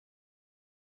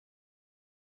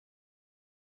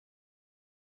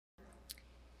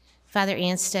Father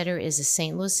Anstoetter is a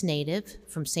St. Louis native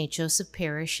from St. Joseph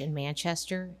Parish in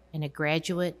Manchester and a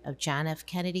graduate of John F.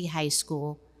 Kennedy High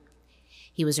School.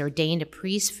 He was ordained a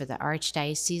priest for the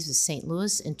Archdiocese of St.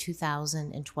 Louis in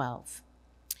 2012.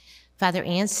 Father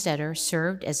Anstoetter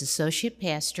served as associate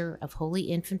pastor of Holy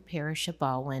Infant Parish of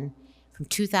Baldwin from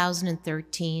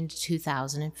 2013 to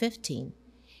 2015,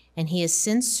 and he has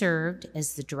since served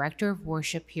as the director of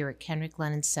worship here at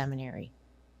Kenrick-Glennon Seminary.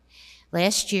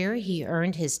 Last year, he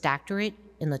earned his doctorate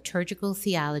in liturgical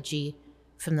theology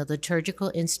from the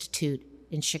Liturgical Institute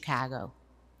in Chicago.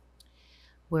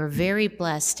 We're very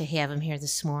blessed to have him here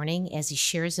this morning as he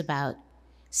shares about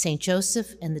St.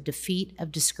 Joseph and the defeat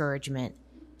of discouragement.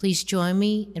 Please join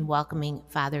me in welcoming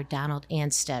Father Donald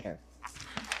Anstoetter.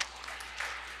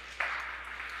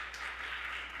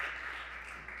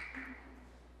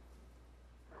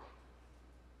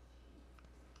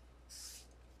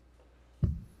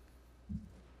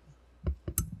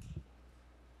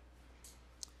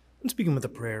 I'm speaking with a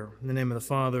prayer. In the name of the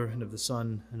Father, and of the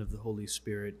Son, and of the Holy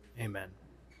Spirit. Amen.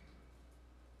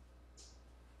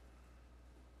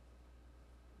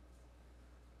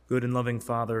 Good and loving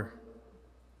Father,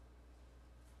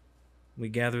 we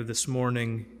gather this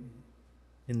morning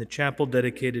in the chapel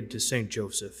dedicated to St.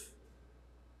 Joseph,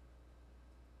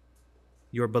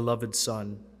 your beloved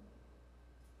Son,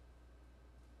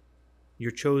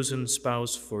 your chosen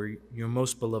spouse for your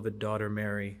most beloved daughter,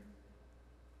 Mary,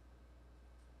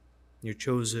 your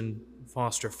chosen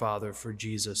foster father for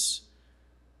Jesus,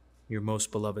 your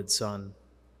most beloved Son.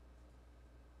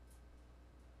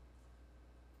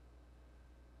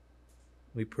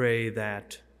 We pray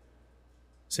that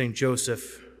St.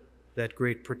 Joseph, that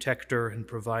great protector and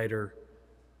provider,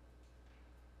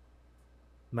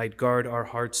 might guard our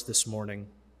hearts this morning,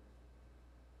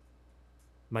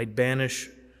 might banish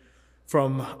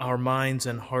from our minds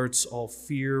and hearts all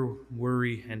fear,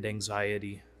 worry, and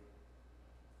anxiety.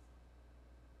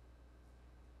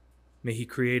 May he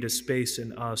create a space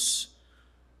in us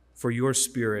for your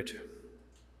Spirit,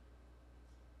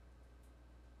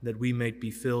 that we might be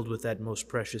filled with that most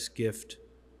precious gift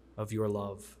of your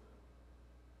love.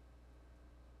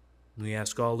 We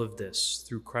ask all of this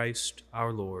through Christ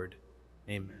our Lord.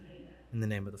 Amen. In the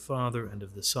name of the Father, and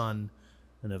of the Son,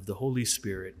 and of the Holy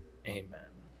Spirit. Amen.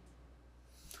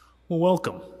 Well,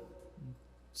 welcome.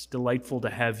 It's delightful to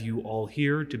have you all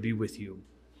here, to be with you.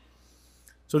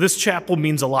 So this chapel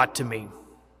means a lot to me.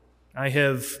 I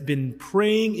have been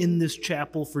praying in this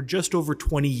chapel for just over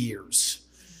 20 years.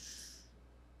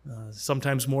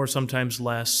 Sometimes more, sometimes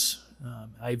less.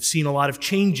 I've seen a lot of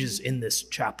changes in this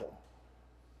chapel.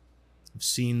 I've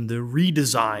seen the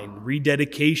redesign,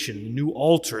 rededication, new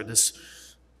altar, this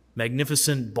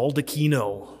magnificent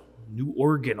baldacchino, new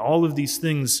organ. All of these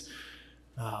things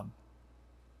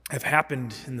have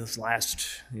happened in these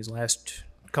last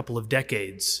couple of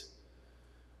decades.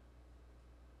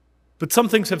 But some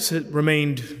things have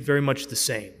remained very much the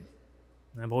same.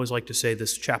 I've always liked to say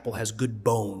this chapel has good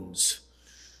bones.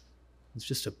 It's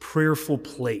just a prayerful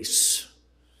place.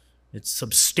 It's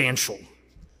substantial.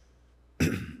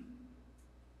 And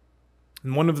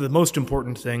one of the most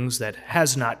important things that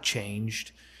has not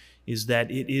changed is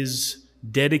that it is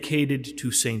dedicated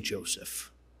to St.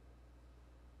 Joseph,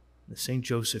 the St.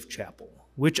 Joseph Chapel,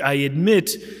 which I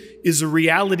admit is a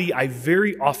reality I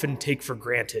very often take for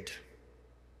granted.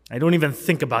 I don't even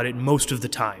think about it most of the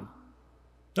time.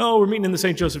 Oh, we're meeting in the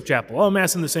St. Joseph Chapel. Oh,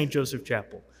 Mass in the St. Joseph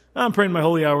Chapel. I'm praying my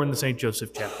holy hour in the St.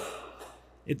 Joseph Chapel.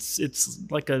 It's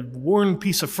like a worn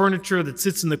piece of furniture that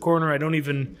sits in the corner. I don't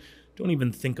even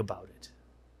think about it.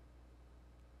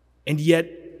 And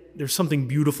yet, there's something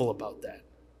beautiful about that.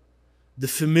 The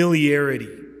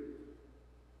familiarity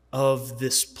of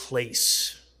this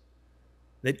place.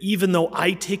 That even though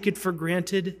I take it for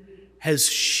granted, has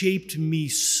shaped me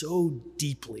so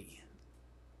deeply.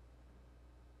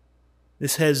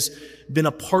 This has been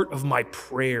a part of my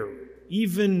prayer,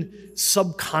 even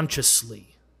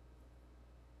subconsciously,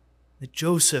 that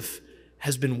Joseph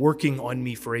has been working on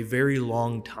me for a very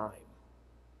long time.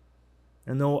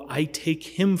 And though I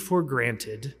take him for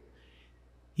granted,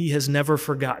 he has never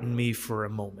forgotten me for a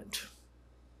moment.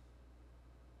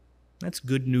 That's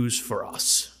good news for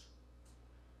us.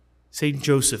 St.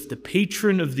 Joseph, the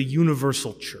patron of the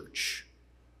universal church.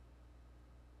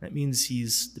 That means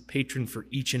he's the patron for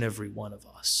each and every one of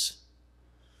us.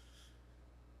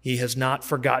 He has not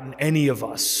forgotten any of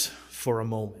us for a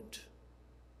moment.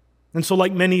 And so,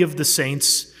 like many of the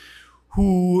saints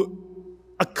who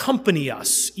accompany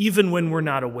us even when we're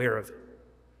not aware of it,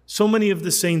 so many of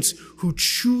the saints who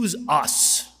choose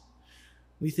us,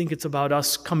 we think it's about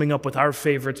us coming up with our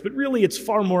favorites, but really it's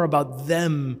far more about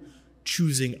them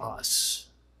choosing us.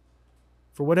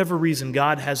 For whatever reason,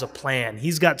 God has a plan.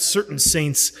 He's got certain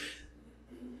saints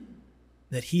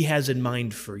that He has in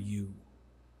mind for you.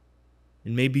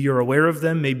 And maybe you're aware of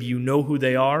them, maybe you know who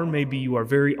they are, maybe you are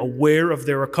very aware of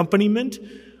their accompaniment,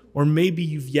 or maybe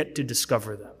you've yet to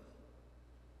discover them.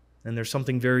 And there's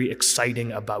something very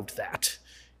exciting about that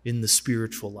in the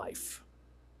spiritual life.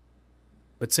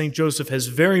 But St. Joseph has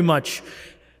very much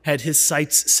had his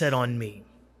sights set on me.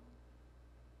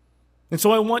 And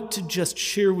so I want to just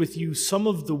share with you some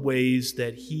of the ways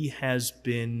that he has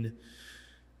been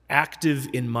active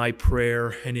in my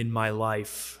prayer and in my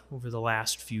life over the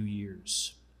last few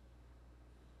years.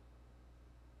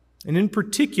 And in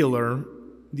particular,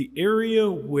 the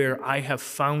area where I have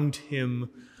found him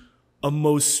a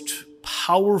most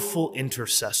powerful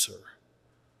intercessor,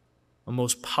 a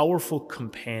most powerful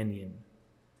companion,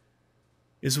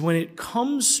 is when it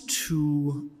comes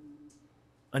to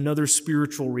another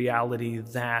spiritual reality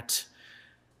that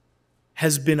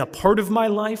has been a part of my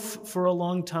life for a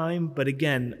long time, but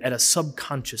again, at a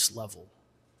subconscious level.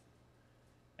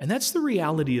 And that's the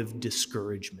reality of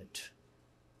discouragement.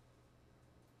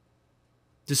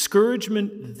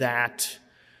 Discouragement that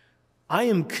I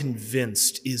am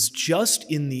convinced is just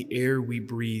in the air we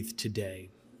breathe today.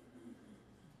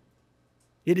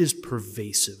 It is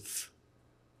pervasive.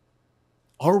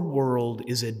 Our world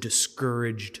is a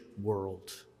discouraged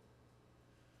world.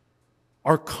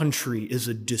 Our country is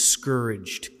a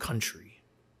discouraged country.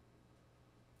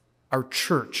 Our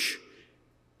church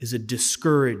is a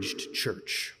discouraged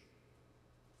church.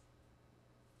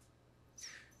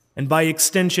 And by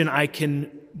extension, I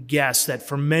can guess that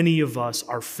for many of us,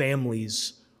 our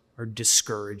families are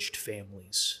discouraged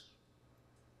families.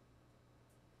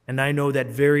 And I know that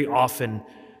very often,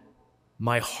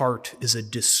 my heart is a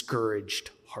discouraged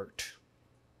heart.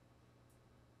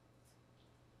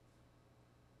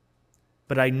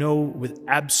 But I know with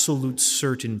absolute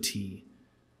certainty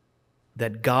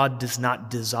that God does not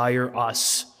desire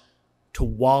us to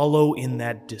wallow in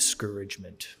that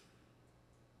discouragement,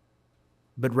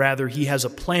 but rather He has a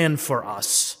plan for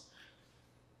us.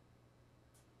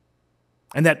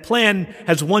 And that plan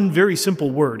has one very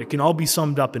simple word. It can all be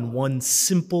summed up in one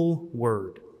simple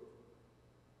word: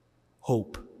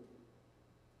 hope.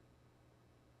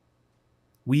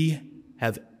 We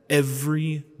have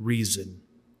every reason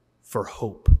for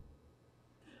hope.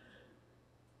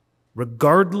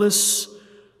 Regardless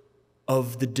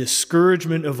of the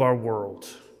discouragement of our world,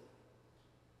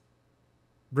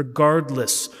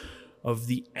 regardless of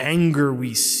the anger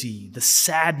we see, the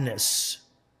sadness,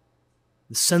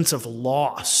 the sense of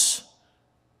loss,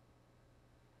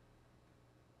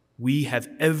 we have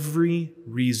every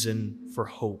reason for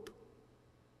hope.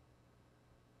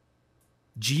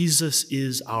 Jesus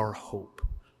is our hope.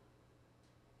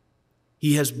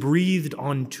 He has breathed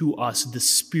onto us the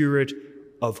spirit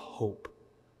of hope.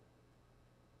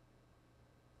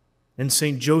 And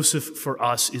St. Joseph for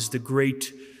us is the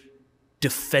great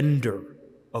defender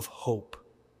of hope,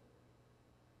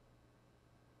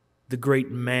 the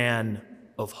great man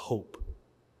of hope.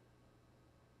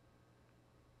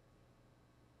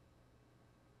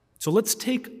 So let's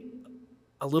take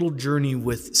a little journey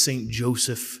with St.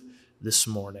 Joseph this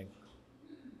morning,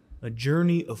 a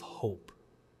journey of hope,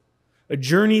 a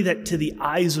journey that to the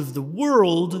eyes of the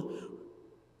world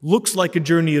looks like a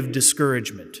journey of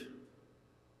discouragement,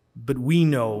 but we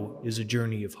know is a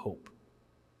journey of hope.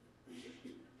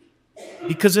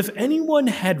 Because if anyone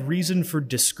had reason for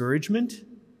discouragement,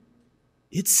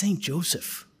 it's St.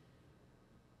 Joseph.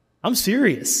 I'm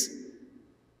serious.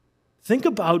 Think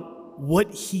about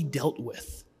what he dealt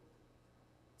with.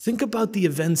 Think about the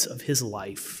events of his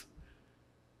life.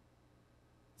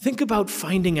 Think about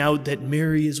finding out that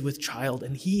Mary is with child,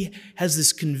 and he has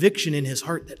this conviction in his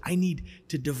heart that I need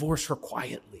to divorce her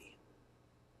quietly.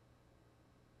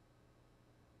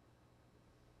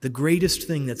 The greatest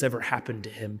thing that's ever happened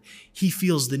to him, he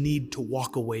feels the need to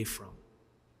walk away from.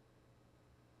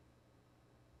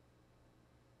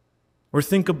 Or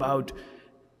think about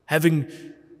having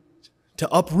to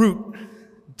uproot,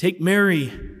 take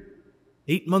Mary,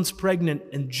 8 months pregnant,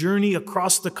 and journey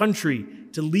across the country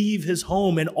to leave his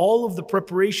home and all of the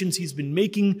preparations he's been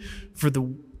making for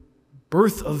the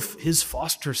birth of his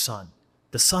foster son,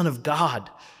 the Son of God,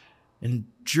 and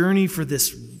journey for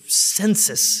this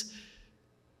census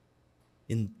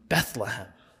in Bethlehem.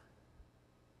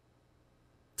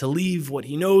 To leave what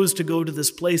he knows to go to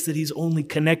this place that he's only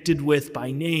connected with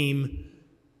by name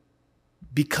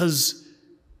because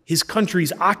his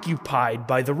country's occupied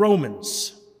by the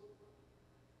Romans.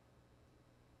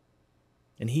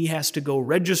 And he has to go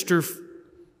register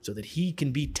so that he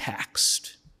can be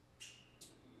taxed.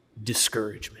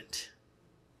 Discouragement.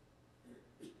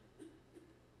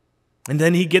 And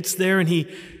then he gets there and he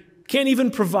can't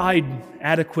even provide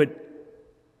adequate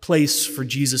place for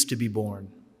Jesus to be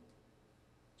born.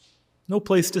 No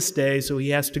place to stay, so he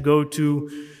has to go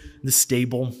to the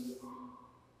stable.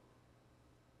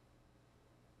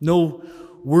 No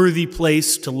worthy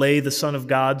place to lay the Son of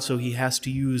God, so he has to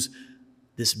use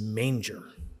this manger,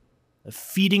 a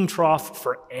feeding trough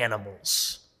for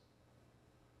animals.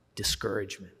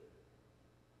 Discouragement.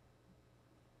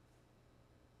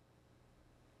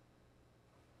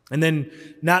 And then,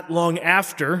 not long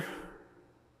after,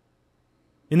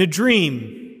 in a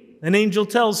dream, an angel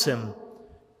tells him,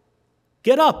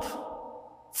 "Get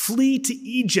up, flee to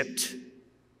Egypt.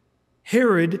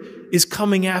 Herod is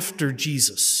coming after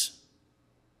Jesus."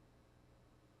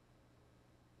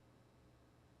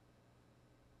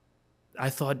 I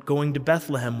thought going to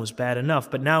Bethlehem was bad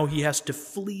enough, but now he has to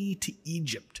flee to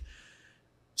Egypt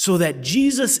so that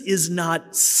Jesus is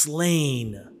not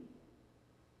slain.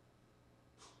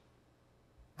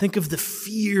 Think of the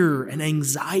fear and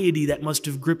anxiety that must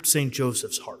have gripped St.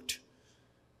 Joseph's heart.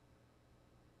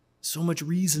 So much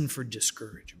reason for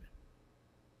discouragement.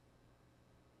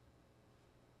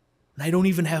 And I don't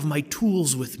even have my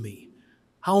tools with me.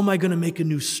 How am I going to make a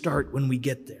new start when we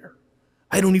get there?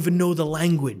 I don't even know the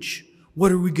language.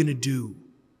 What are we going to do?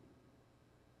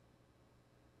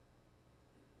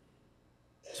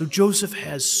 So Joseph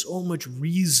has so much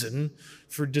reason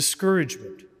for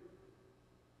discouragement.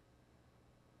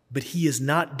 But he is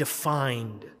not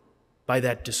defined by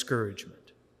that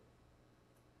discouragement.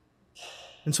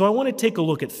 And so I want to take a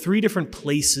look at 3 different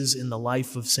places in the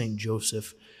life of St.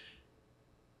 Joseph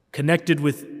connected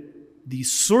with the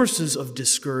sources of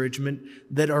discouragement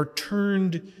that are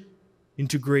turned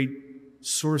into great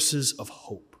sources of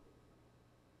hope.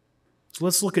 So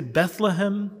let's look at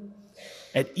Bethlehem,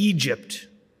 at Egypt,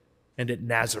 and at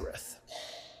Nazareth.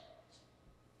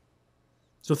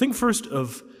 So think first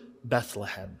of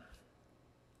Bethlehem.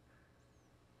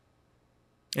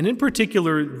 And in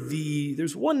particular,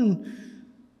 there's one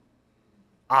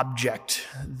object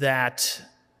that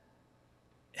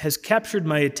has captured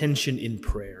my attention in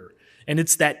prayer, and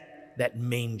it's that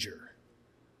manger.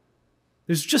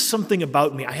 There's just something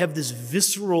about me. I have this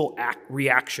visceral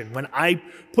reaction when I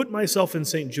put myself in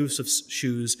St. Joseph's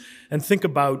shoes and think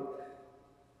about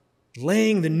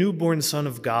laying the newborn Son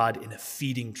of God in a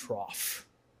feeding trough.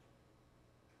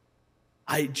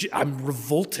 I'm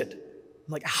revolted.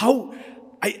 I'm like, how?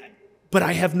 But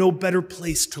I have no better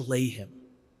place to lay him.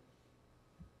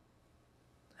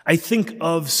 I think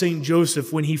of St.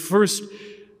 Joseph when he first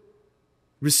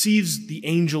receives the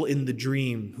angel in the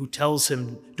dream who tells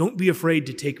him, "Don't be afraid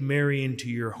to take Mary into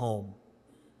your home.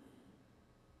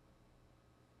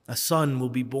 A son will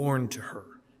be born to her.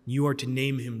 You are to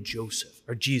name him Joseph,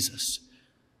 or Jesus."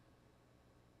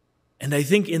 And I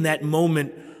think in that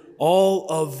moment, all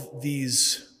of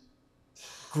these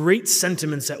great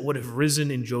sentiments that would have risen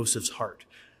in Joseph's heart,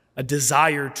 a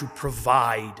desire to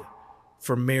provide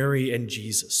for Mary and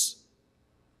Jesus,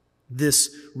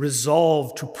 this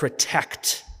resolve to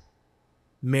protect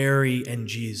Mary and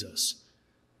Jesus.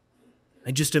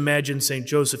 I just imagine St.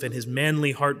 Joseph and his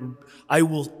manly heart, I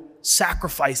will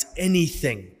sacrifice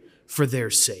anything for their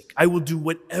sake. I will do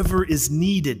whatever is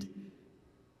needed.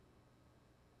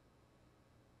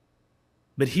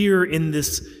 But here in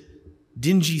this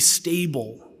dingy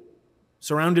stable,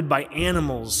 surrounded by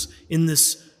animals, in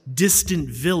this distant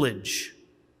village,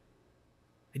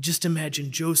 I just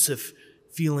imagine Joseph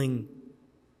feeling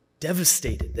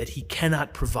devastated that he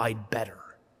cannot provide better.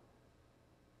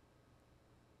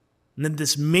 And then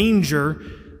this manger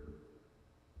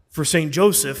for St.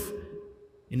 Joseph,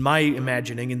 in my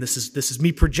imagining, and this is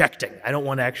me projecting, I don't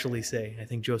want to actually say, I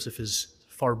think Joseph is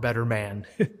a far better man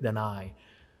than I.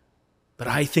 But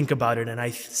I think about it and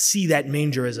I see that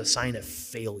manger as a sign of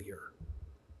failure.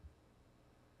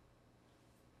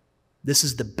 This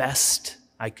is the best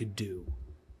I could do.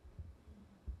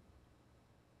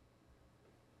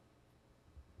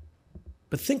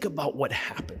 But think about what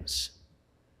happens.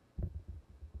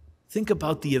 Think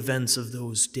about the events of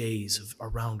those days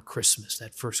around Christmas,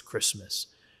 that first Christmas,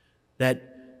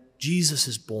 that Jesus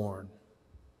is born.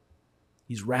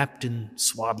 He's wrapped in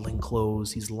swaddling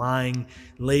clothes. He's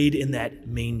laid in that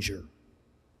manger.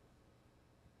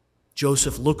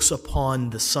 Joseph looks upon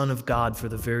the Son of God for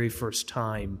the very first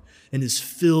time and is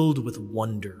filled with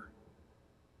wonder.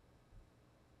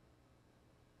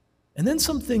 And then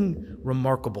something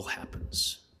remarkable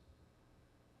happens.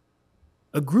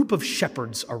 A group of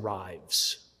shepherds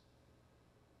arrives,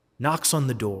 knocks on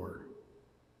the door.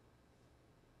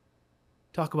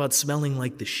 Talk about smelling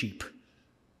like the sheep.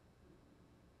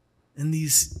 And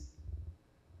these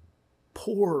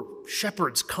poor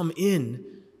shepherds come in,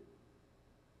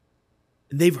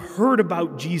 and they've heard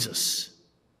about Jesus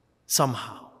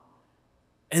somehow,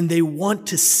 and they want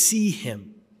to see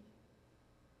him.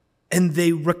 And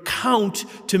they recount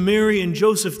to Mary and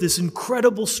Joseph this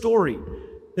incredible story,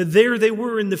 that there they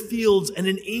were in the fields, and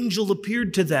an angel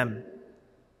appeared to them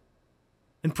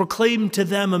and proclaimed to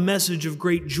them a message of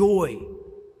great joy.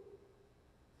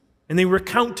 And they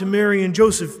recount to Mary and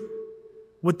Joseph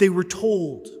what they were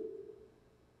told.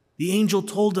 The angel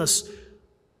told us,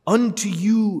 "Unto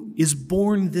you is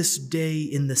born this day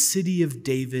in the city of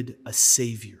David a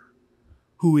Savior,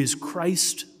 who is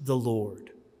Christ the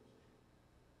Lord.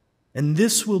 And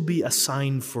this will be a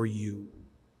sign for you.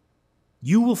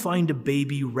 You will find a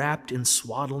baby wrapped in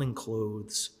swaddling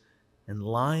clothes and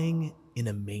lying in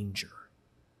a manger."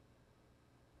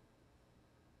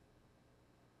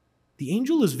 The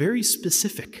angel is very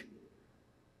specific.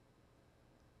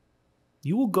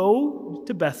 You will go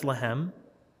to Bethlehem,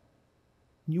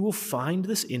 and you will find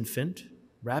this infant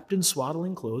wrapped in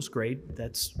swaddling clothes. Great,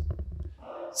 that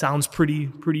sounds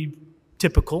pretty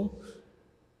typical.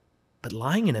 But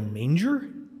lying in a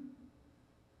manger?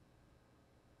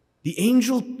 The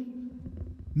angel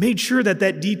made sure that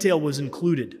that detail was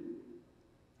included.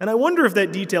 And I wonder if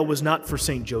that detail was not for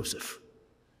St. Joseph.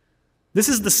 This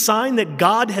is the sign that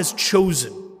God has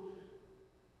chosen,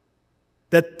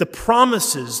 that the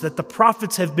promises that the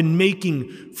prophets have been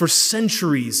making for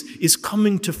centuries is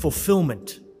coming to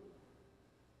fulfillment.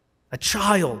 A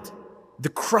child, the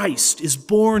Christ, is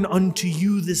born unto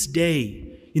you this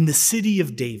day in the city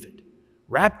of David,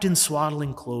 wrapped in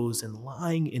swaddling clothes and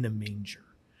lying in a manger.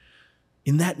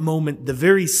 In that moment, the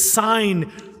very sign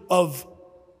of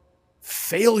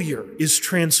failure is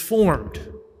transformed.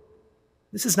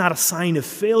 This is not a sign of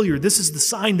failure. This is the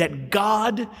sign that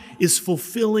God is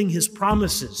fulfilling his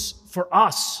promises for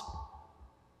us,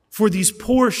 for these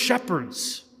poor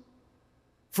shepherds,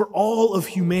 for all of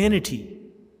humanity.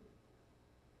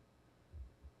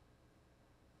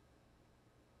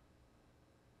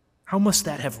 How must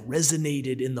that have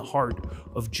resonated in the heart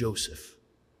of Joseph?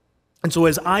 And so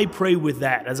as I pray with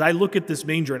that, as I look at this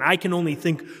manger, and I can only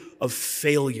think of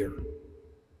failure,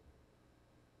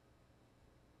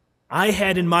 I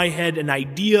had in my head an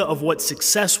idea of what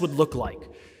success would look like.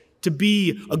 To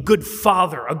be a good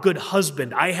father, a good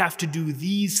husband, I have to do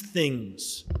these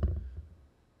things.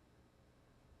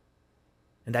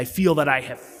 And I feel that I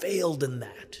have failed in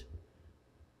that.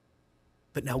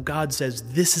 But now God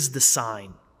says, this is the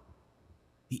sign.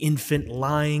 The infant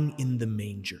lying in the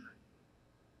manger.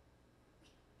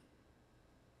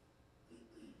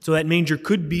 So that manger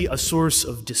could be a source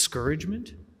of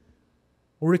discouragement,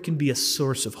 or it can be a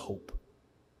source of hope.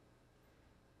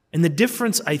 And the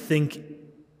difference, I think,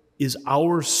 is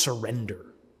our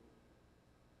surrender.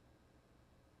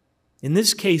 In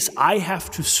this case, I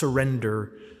have to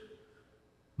surrender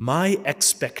my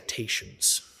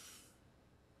expectations.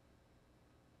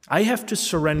 I have to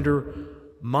surrender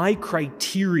my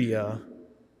criteria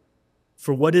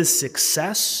for what is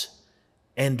success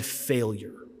and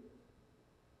failure.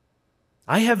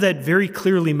 I have that very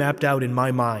clearly mapped out in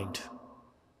my mind.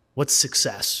 What's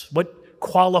success? What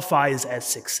qualifies as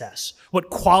success? What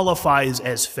qualifies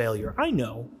as failure? I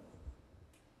know.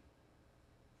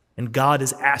 And God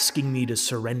is asking me to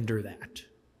surrender that.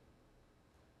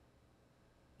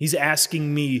 He's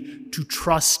asking me to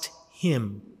trust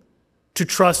him, to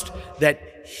trust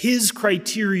that his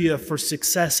criteria for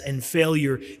success and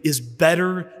failure is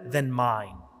better than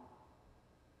mine.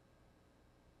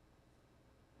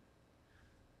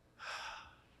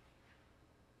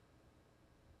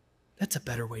 That's a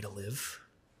better way to live.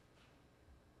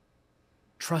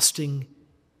 Trusting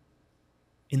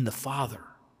in the Father.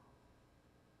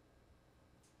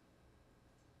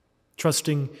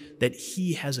 Trusting that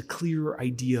he has a clear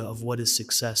idea of what is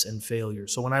success and failure.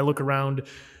 So when I look around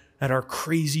at our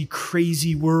crazy,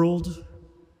 crazy world,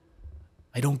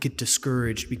 I don't get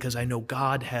discouraged because I know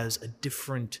God has a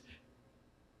different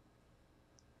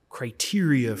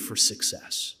criteria for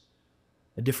success,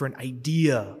 a different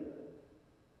idea,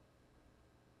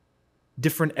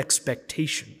 different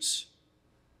expectations.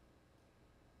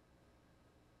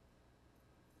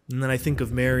 And then I think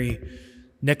of Mary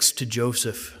next to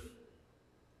Joseph,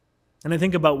 and I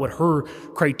think about what her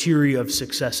criteria of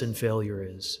success and failure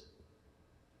is.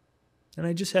 And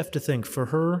I just have to think, for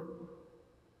her,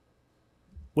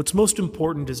 what's most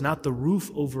important is not the roof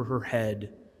over her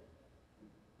head,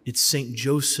 it's St.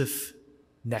 Joseph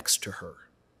next to her.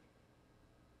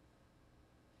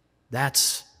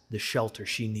 That's the shelter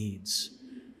she needs,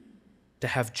 to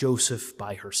have Joseph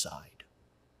by her side.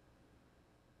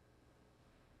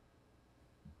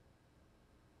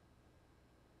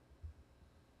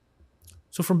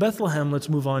 So from Bethlehem, let's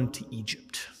move on to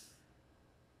Egypt.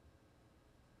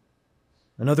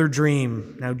 Another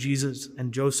dream. Now Jesus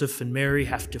and Joseph and Mary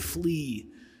have to flee.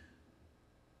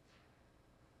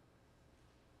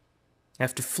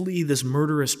 Have to flee this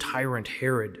murderous tyrant,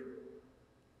 Herod.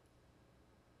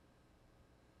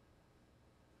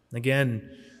 Again,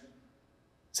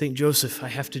 St. Joseph, I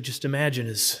have to just imagine,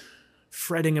 is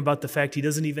fretting about the fact he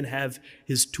doesn't even have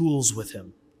his tools with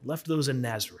him. Left those in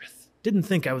Nazareth. Didn't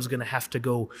think I was going to have to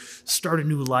go start a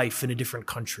new life in a different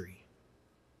country.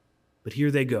 But here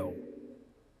they go.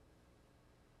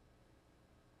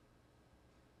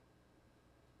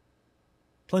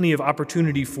 Plenty of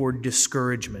opportunity for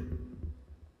discouragement.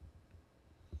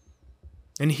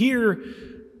 And here,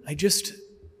 I just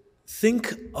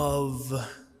think of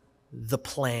the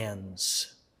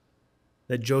plans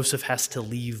that Joseph has to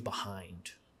leave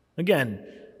behind. Again,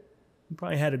 he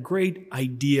probably had a great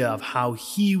idea of how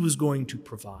he was going to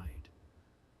provide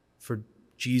for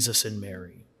Jesus and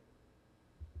Mary.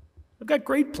 I've got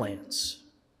great plans.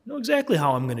 I know exactly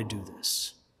how I'm going to do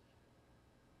this.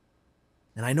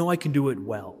 And I know I can do it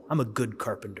well. I'm a good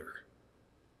carpenter.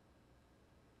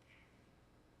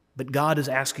 But God is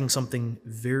asking something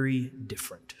very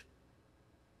different.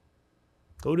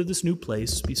 Go to this new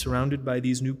place, be surrounded by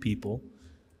these new people.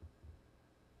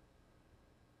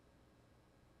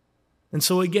 And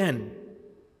so again,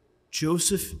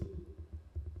 Joseph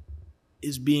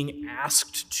is being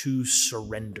asked to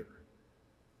surrender.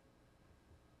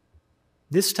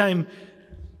 This time,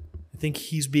 I think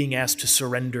he's being asked to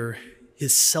surrender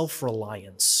his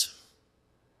self-reliance,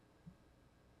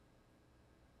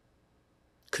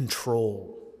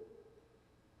 control.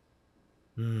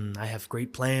 I have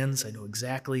great plans. I know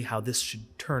exactly how this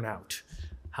should turn out,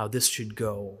 how this should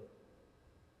go.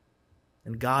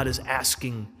 And God is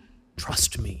asking,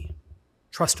 trust me,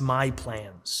 trust my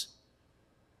plans.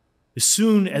 As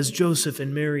soon as Joseph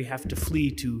and Mary have to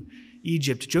flee to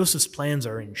Egypt, Joseph's plans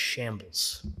are in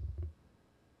shambles.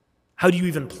 How do you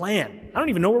even plan? I don't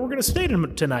even know where we're going to stay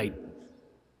tonight.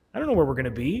 I don't know where we're going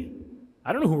to be.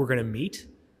 I don't know who we're going to meet.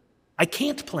 I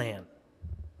can't plan.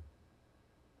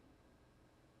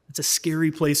 It's a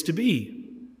scary place to be.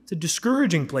 It's a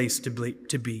discouraging place to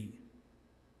be.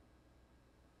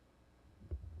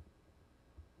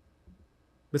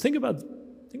 But think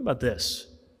about this.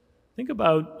 Think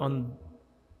about on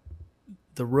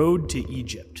the road to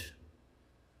Egypt.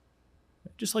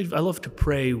 Just like I love to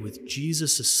pray with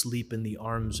Jesus asleep in the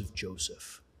arms of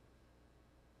Joseph.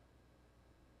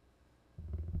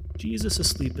 Jesus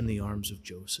asleep in the arms of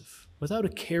Joseph, without a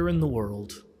care in the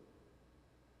world.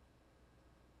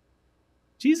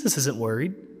 Jesus isn't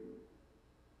worried.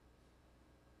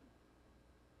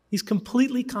 He's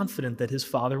completely confident that his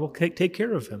Father will take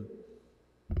care of him,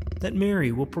 that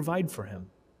Mary will provide for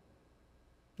him.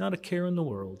 Not a care in the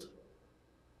world.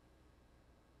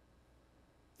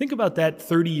 Think about that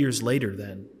 30 years later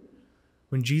then,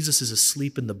 when Jesus is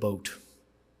asleep in the boat.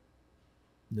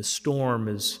 The storm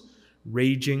is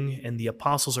raging and the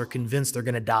apostles are convinced they're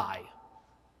going to die.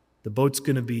 The boat's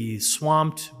going to be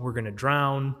swamped, we're going to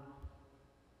drown.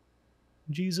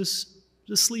 Jesus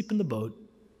is asleep in the boat,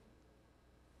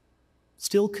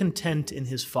 still content in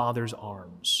his Father's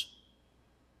arms.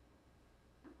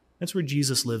 That's where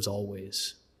Jesus lives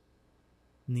always,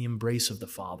 in the embrace of the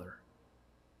Father.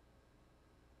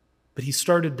 But he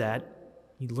started that,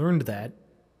 he learned that,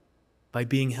 by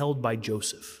being held by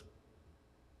Joseph.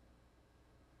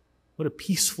 What a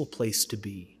peaceful place to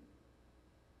be.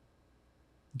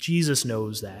 Jesus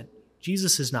knows that.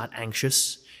 Jesus is not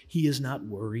anxious. He is not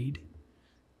worried.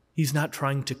 He's not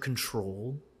trying to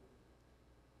control.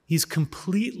 He's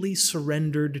completely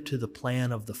surrendered to the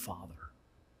plan of the Father.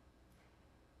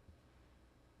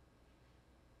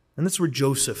 And that's where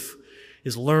Joseph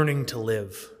is learning to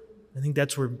live. I think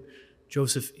that's where I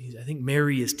think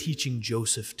Mary is teaching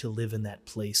Joseph to live in that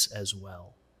place as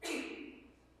well.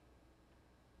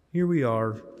 Here we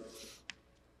are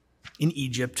in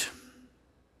Egypt.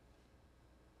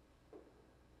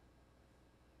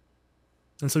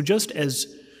 And so just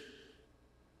as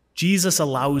Jesus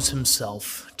allows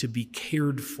himself to be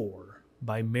cared for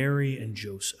by Mary and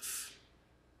Joseph,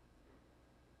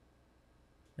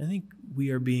 I think we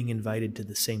are being invited to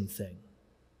the same thing.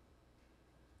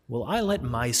 Will I let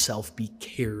myself be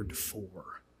cared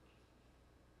for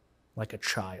like a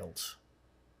child?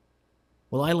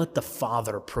 Will I let the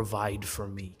Father provide for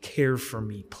me, care for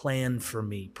me, plan for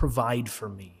me, provide for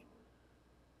me?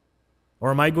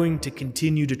 Or am I going to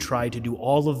continue to try to do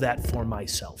all of that for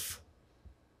myself?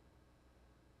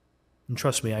 And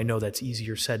trust me, I know that's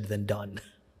easier said than done.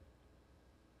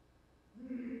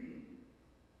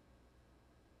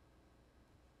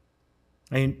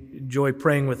 I enjoy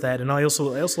praying with that, and I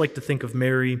also like to think of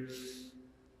Mary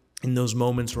in those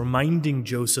moments reminding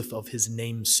Joseph of his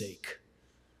namesake.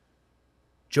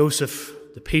 Joseph,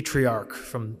 the patriarch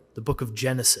from the book of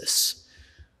Genesis,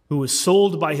 who was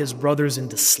sold by his brothers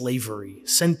into slavery,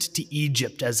 sent to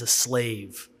Egypt as a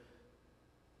slave.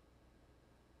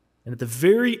 And at the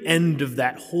very end of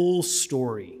that whole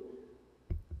story,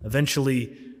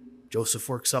 eventually Joseph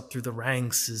works up through the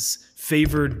ranks, is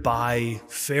favored by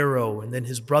Pharaoh, and then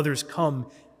his brothers come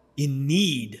in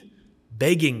need,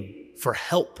 begging for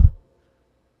help.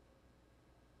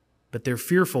 But they're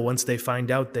fearful once they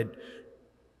find out that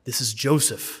this is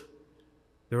Joseph.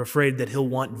 They're afraid that he'll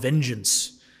want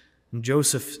vengeance. And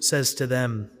Joseph says to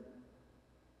them,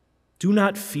 "Do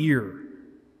not fear.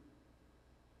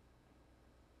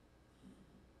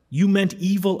 You meant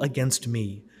evil against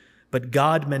me, but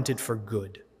God meant it for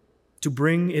good, to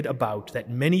bring it about that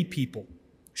many people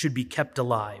should be kept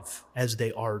alive as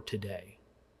they are today."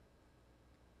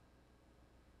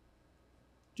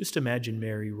 Just imagine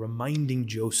Mary reminding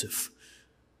Joseph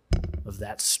of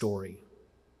that story.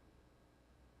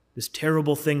 This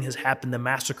terrible thing has happened, the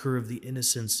massacre of the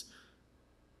innocents,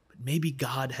 but maybe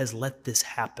God has let this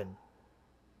happen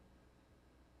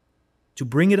to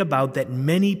bring it about that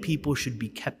many people should be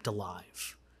kept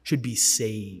alive, should be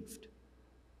saved.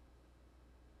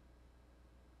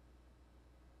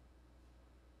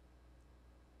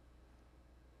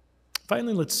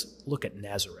 Finally, let's look at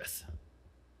Nazareth.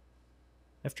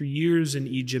 After years in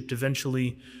Egypt,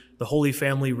 eventually the Holy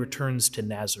Family returns to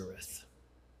Nazareth.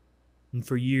 And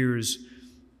for years,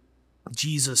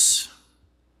 Jesus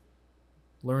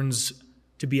learns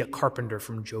to be a carpenter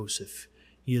from Joseph.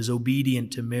 He is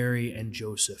obedient to Mary and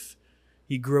Joseph.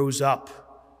 He grows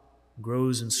up,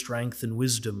 grows in strength and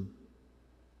wisdom.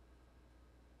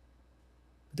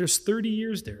 There's 30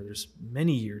 years there, there's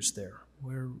many years there,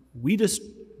 where we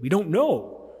don't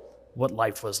know what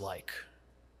life was like.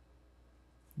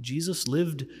 Jesus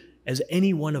lived as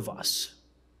any one of us,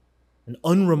 an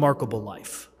unremarkable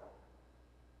life.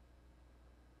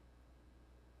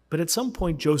 But at some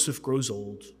point, Joseph grows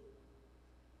old.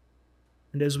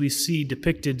 And as we see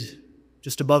depicted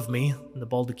just above me in the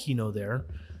baldacchino there,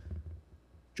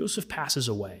 Joseph passes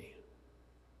away.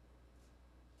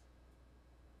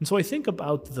 And so I think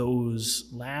about those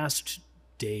last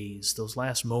days, those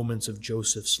last moments of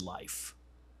Joseph's life.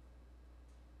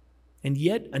 And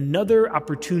yet another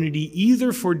opportunity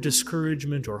either for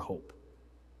discouragement or hope.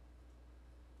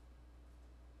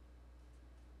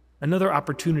 Another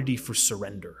opportunity for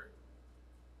surrender.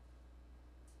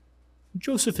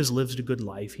 Joseph has lived a good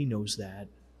life, he knows that.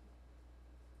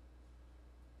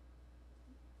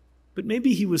 But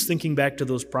maybe he was thinking back to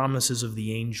those promises of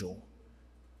the angel.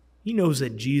 He knows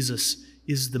that Jesus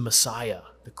is the Messiah,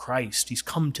 the Christ. He's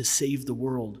come to save the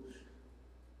world.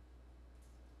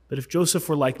 But if Joseph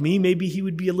were like me, maybe he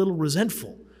would be a little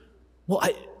resentful. Well,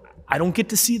 I don't get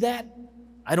to see that.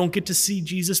 I don't get to see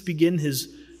Jesus begin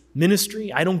his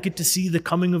ministry. I don't get to see the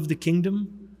coming of the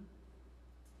kingdom.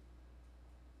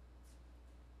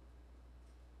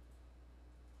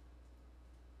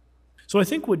 So I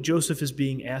think what Joseph is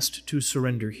being asked to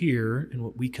surrender here, and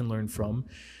what we can learn from,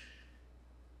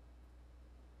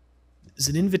 is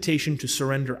an invitation to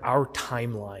surrender our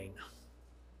timeline.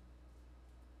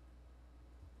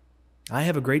 I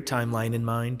have a great timeline in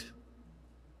mind.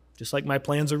 Just like my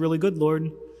plans are really good,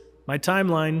 Lord. My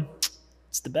timeline,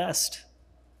 it's the best.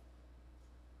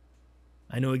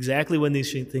 I know exactly when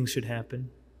these things should happen.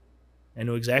 I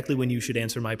know exactly when you should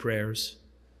answer my prayers.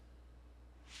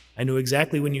 I know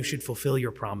exactly when you should fulfill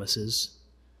your promises.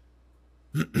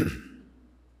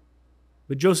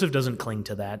 But Joseph doesn't cling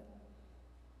to that.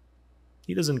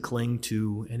 He doesn't cling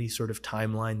to any sort of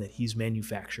timeline that he's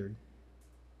manufactured.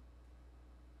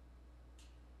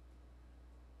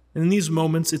 And in these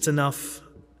moments, it's enough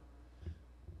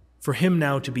for him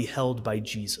now to be held by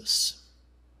Jesus.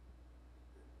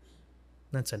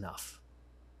 That's enough.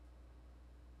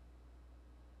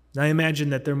 And I imagine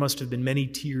that there must have been many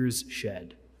tears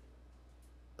shed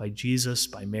by Jesus,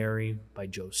 by Mary, by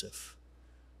Joseph.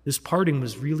 This parting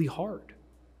was really hard.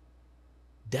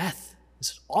 Death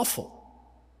is awful.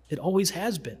 It always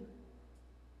has been.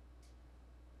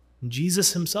 And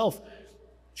Jesus himself,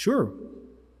 sure,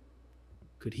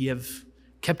 could he have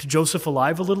kept Joseph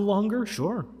alive a little longer?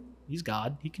 Sure, he's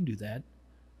God, he can do that.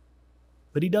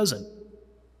 But he doesn't.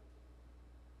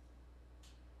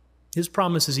 His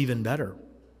promise is even better.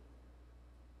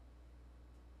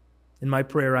 In my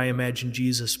prayer, I imagine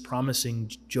Jesus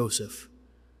promising Joseph,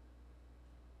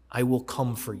 I will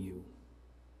come for you.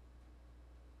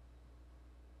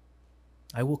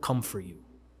 I will come for you.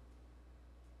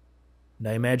 And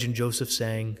I imagine Joseph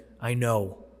saying, I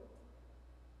know.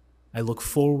 I look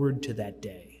forward to that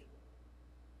day.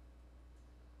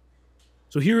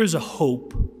 So here is a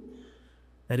hope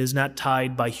that is not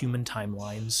tied by human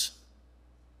timelines.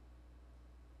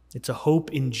 It's a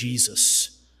hope in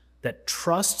Jesus that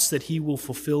trusts that he will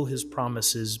fulfill his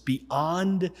promises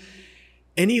beyond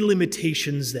any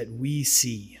limitations that we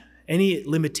see, any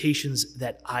limitations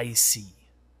that I see.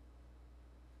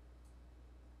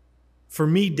 For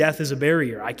me, death is a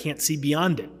barrier. I can't see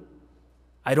beyond it.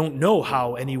 I don't know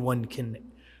how anyone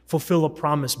can fulfill a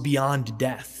promise beyond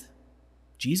death.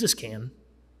 Jesus can.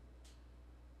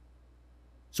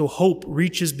 So hope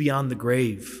reaches beyond the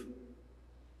grave.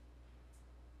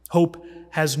 Hope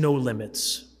has no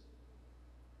limits.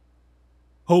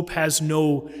 Hope has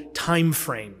no time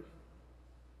frame.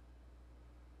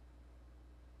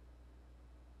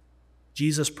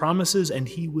 Jesus promises and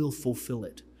he will fulfill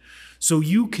it. So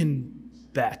you can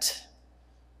bet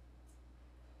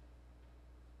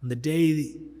on the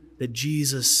day that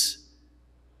Jesus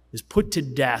is put to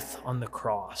death on the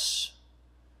cross,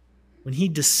 when he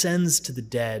descends to the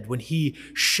dead, when he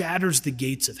shatters the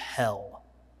gates of hell,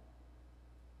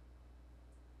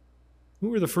 who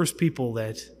were the first people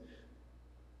that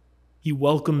he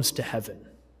welcomes to heaven?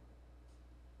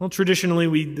 Well, traditionally,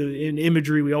 in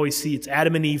imagery, we always see it's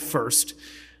Adam and Eve first,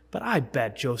 but I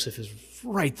bet Joseph is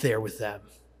right there with them,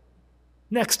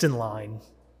 next in line.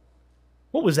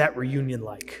 What was that reunion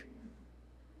like?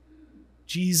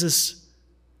 Jesus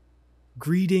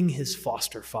greeting his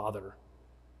foster father,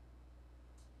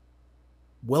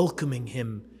 welcoming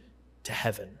him to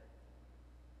heaven.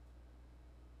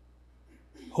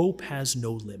 Hope has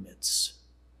no limits.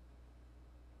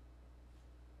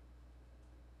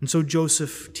 And so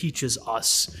Joseph teaches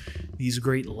us these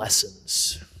great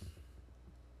lessons.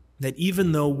 That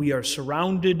even though we are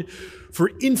surrounded for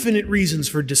infinite reasons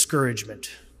for discouragement,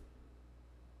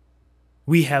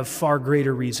 we have far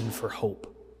greater reason for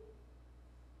hope.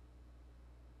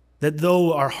 That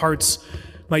though our hearts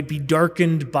might be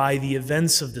darkened by the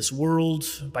events of this world,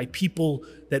 by people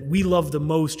that we love the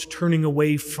most turning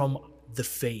away from the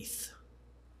faith,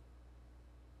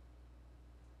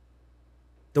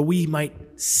 though we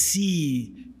might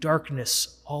see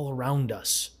darkness all around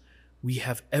us, we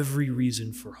have every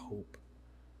reason for hope.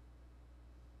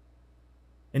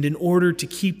 And in order to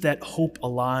keep that hope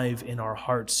alive in our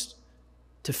hearts,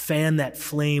 to fan that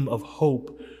flame of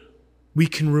hope, we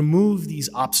can remove these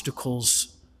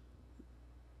obstacles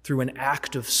through an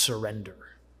act of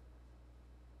surrender.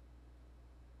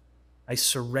 I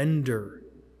surrender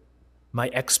my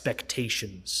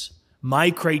expectations, my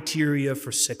criteria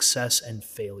for success and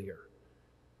failure.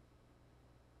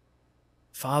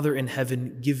 Father in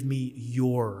heaven, give me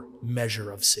your measure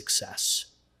of success.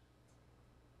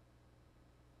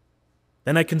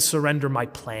 Then I can surrender my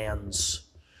plans,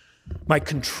 my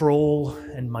control,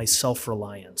 and my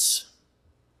self-reliance.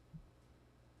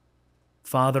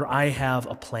 Father, I have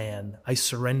a plan. I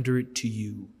surrender it to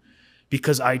you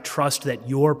because I trust that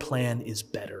your plan is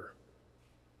better.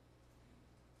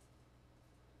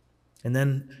 And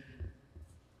then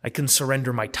I can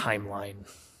surrender my timeline.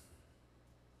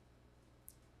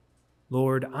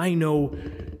 Lord, I know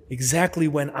exactly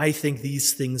when I think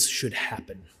these things should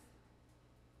happen.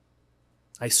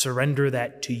 I surrender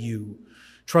that to you,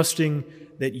 trusting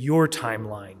that your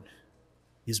timeline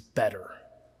is better,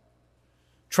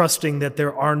 trusting that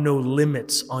there are no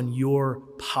limits on your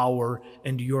power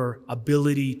and your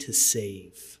ability to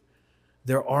save.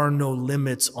 There are no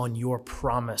limits on your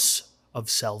promise of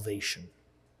salvation.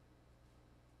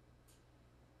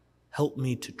 Help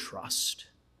me to trust.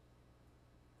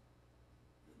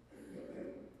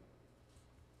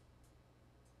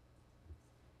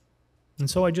 And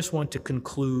so I just want to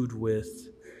conclude with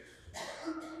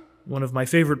one of my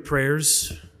favorite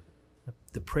prayers,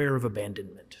 the prayer of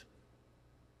abandonment.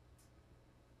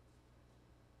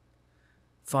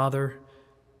 Father,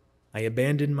 I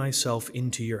abandon myself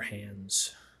into your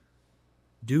hands.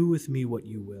 Do with me what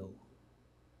you will.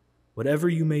 Whatever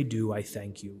you may do, I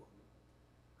thank you.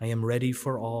 I am ready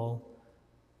for all.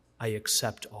 I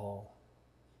accept all.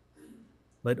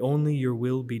 Let only your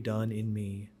will be done in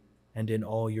me and in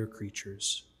all your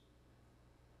creatures.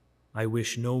 I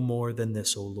wish no more than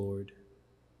this, O Lord.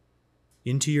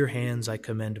 Into your hands I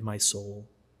commend my soul.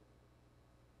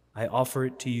 I offer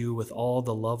it to you with all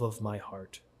the love of my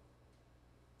heart.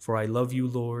 For I love you,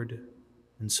 Lord,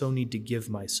 and so need to give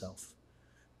myself,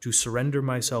 to surrender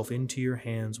myself into your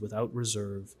hands without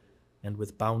reserve and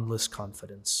with boundless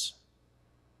confidence.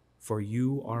 For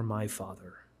you are my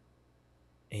Father.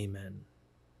 Amen.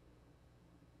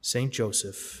 Saint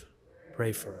Joseph,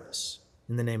 pray for us.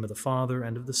 In the name of the Father,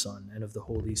 and of the Son, and of the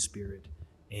Holy Spirit.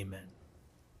 Amen.